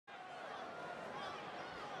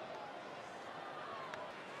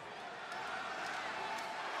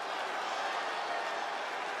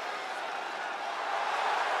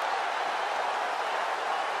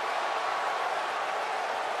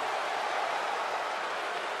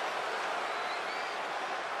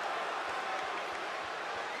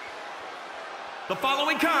The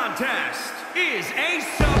following contest is a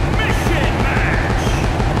submission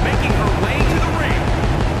match. Making her way to the ring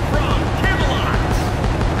from Camelot,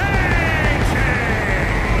 AJ!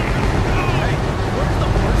 Hey, where's the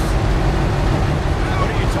horse? What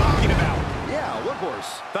are you talking about? Yeah, what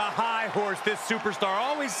horse? The high horse this superstar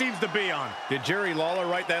always seems to be on. Did Jerry Lawler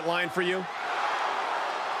write that line for you?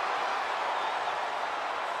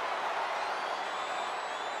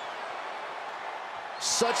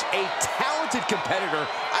 Such a talented competitor.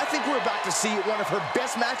 I think we're about to see one of her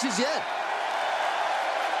best matches yet.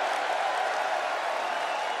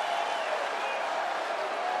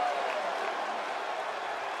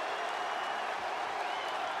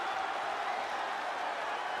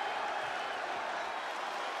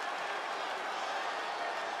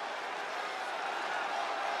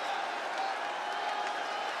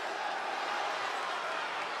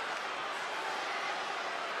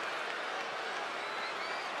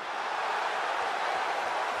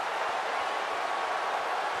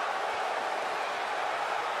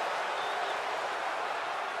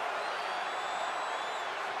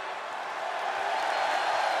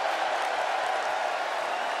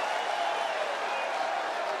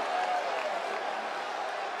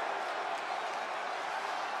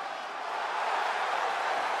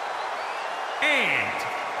 And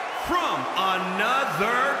from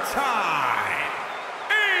another time,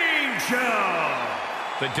 Angel!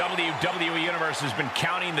 The WWE Universe has been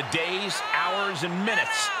counting the days, hours, and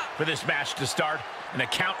minutes for this match to start, and the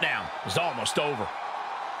countdown is almost over.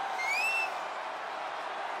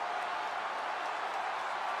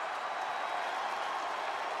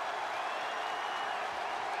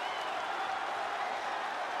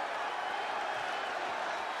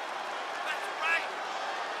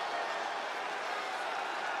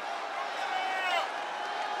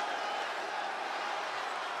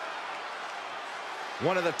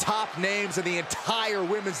 One of the top names in the entire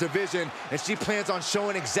women's division, and she plans on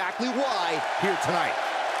showing exactly why here tonight.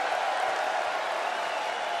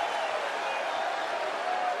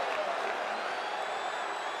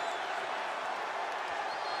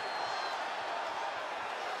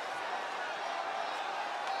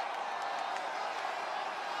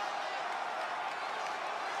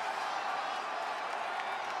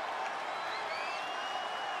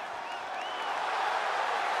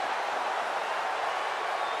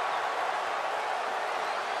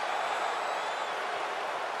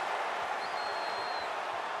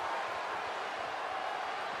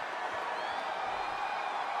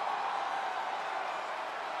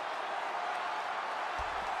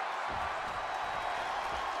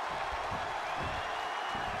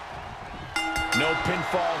 No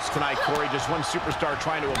pinfalls tonight, Corey. Just one superstar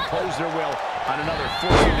trying to impose their will on another,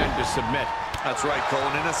 forcing them to submit. That's right, Cole.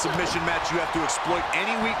 And in a submission match, you have to exploit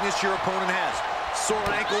any weakness your opponent has. Sore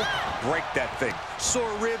ankle, break that thing. Sore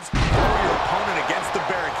ribs, throw your opponent against the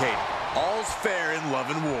barricade. All's fair in love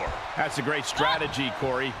and war. That's a great strategy,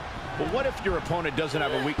 Corey. But what if your opponent doesn't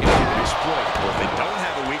have a weakness you can exploit? Well, if they don't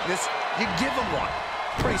have a weakness, you give them one.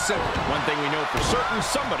 Pretty simple. One thing we know for certain,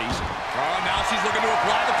 somebody's... Oh, now she's looking to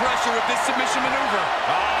apply the pressure with this submission maneuver.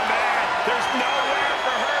 Oh, man, there's nowhere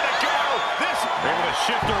for her to go. This... Able to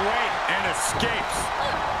shift her weight and escapes.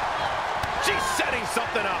 She's setting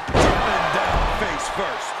something up. Coming down face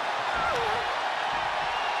first.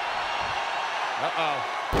 Uh-oh.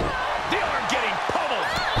 The arm getting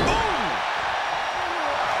pummeled. Boom!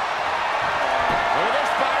 Look at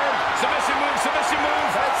this, Byron. Submission move, submission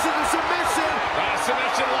move. That's in the submission.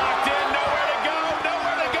 Submission locked in. Nowhere to go.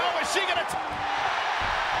 Nowhere to go. Is she going to...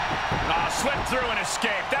 Slipped through and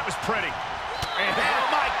escaped. That was pretty. And, oh,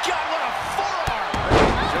 my God, what a forearm.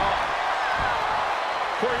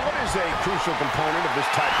 Corey, what is a crucial component of this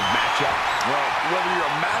type of matchup? Well, whether you're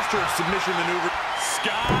a master of submission maneuver...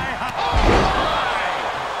 Sky high.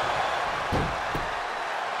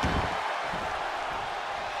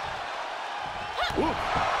 Ooh,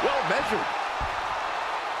 well measured.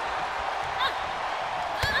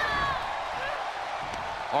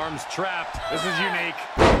 Arms trapped. This is unique.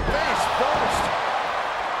 Face first.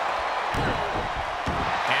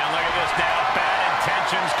 And look at this now. Bad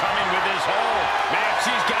intentions coming with this hole. Man,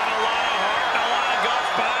 she's got a lot of heart and a lot of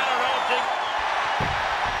guts, but I don't know if they...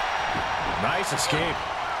 Nice escape.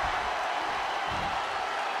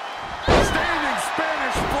 Standing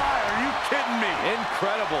Spanish fly. Are you kidding me?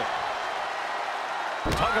 Incredible.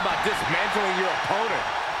 Talk about dismantling your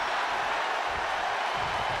opponent.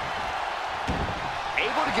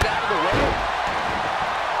 Able to get out of the way.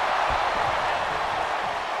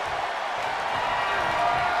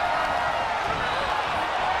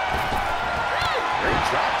 Great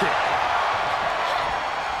drop kick.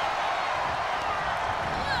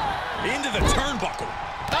 Into the turnbuckle.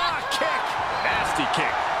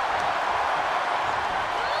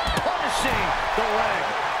 the leg.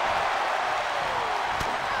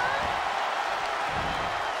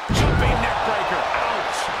 Jumping neck breaker.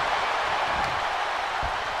 Ouch.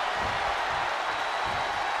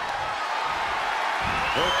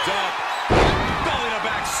 Hooked up. Belly to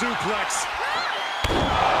back suplex.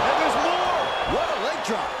 And there's more. What a leg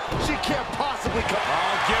drop. She can't possibly come.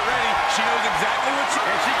 Oh, get ready. She knows exactly what she...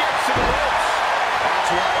 And she gets to the ropes.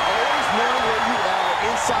 That's right. Always knowing where you are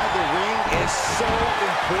inside the ring is so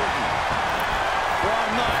important.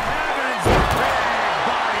 From the heavens, big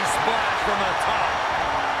body splash from the top.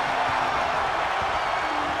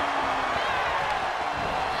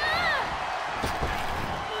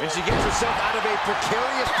 And she gets herself out of a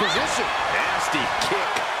precarious position. Nasty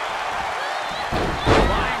kick.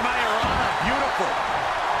 Flying Majorana, beautiful.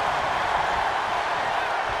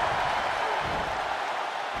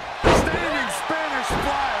 Standing Spanish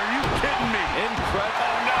fly, are you kidding me? Incredible.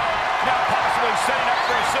 Oh no, now possibly setting up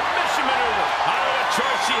for a submission maneuver. I don't know what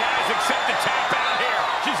choice she has except to tap out here.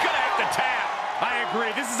 She's gonna have to tap. I agree,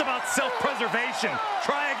 this is about self-preservation.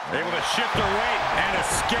 Try it. Able to shift her weight and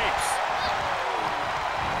escapes.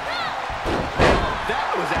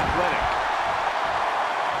 That was athletic.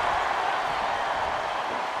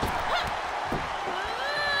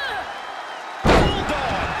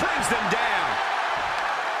 Bulldog brings them down.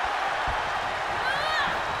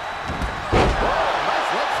 Oh, nice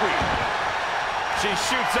leg sweep. She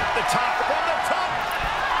shoots up the top from the top.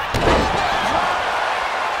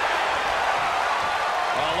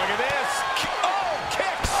 Oh, look at this. Oh,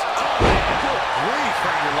 kicks. Oh, man. Good grief.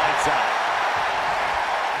 Turn your lights out.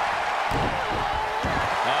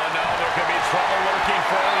 Oh, no, there could be trouble lurking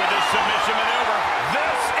for her with this submission maneuver.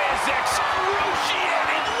 This is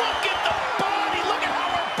excruciating. Look at the body. Look at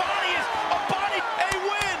how her body is. A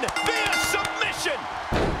win via submission.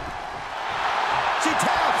 She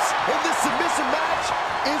taps, and this submission match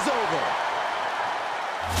is over.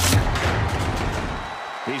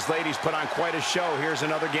 These ladies put on quite a show. Here's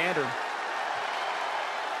another gander.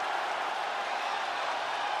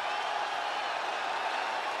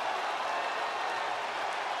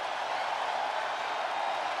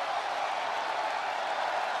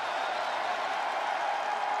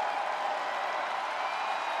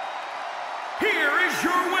 Here is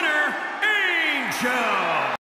your winner, Angel.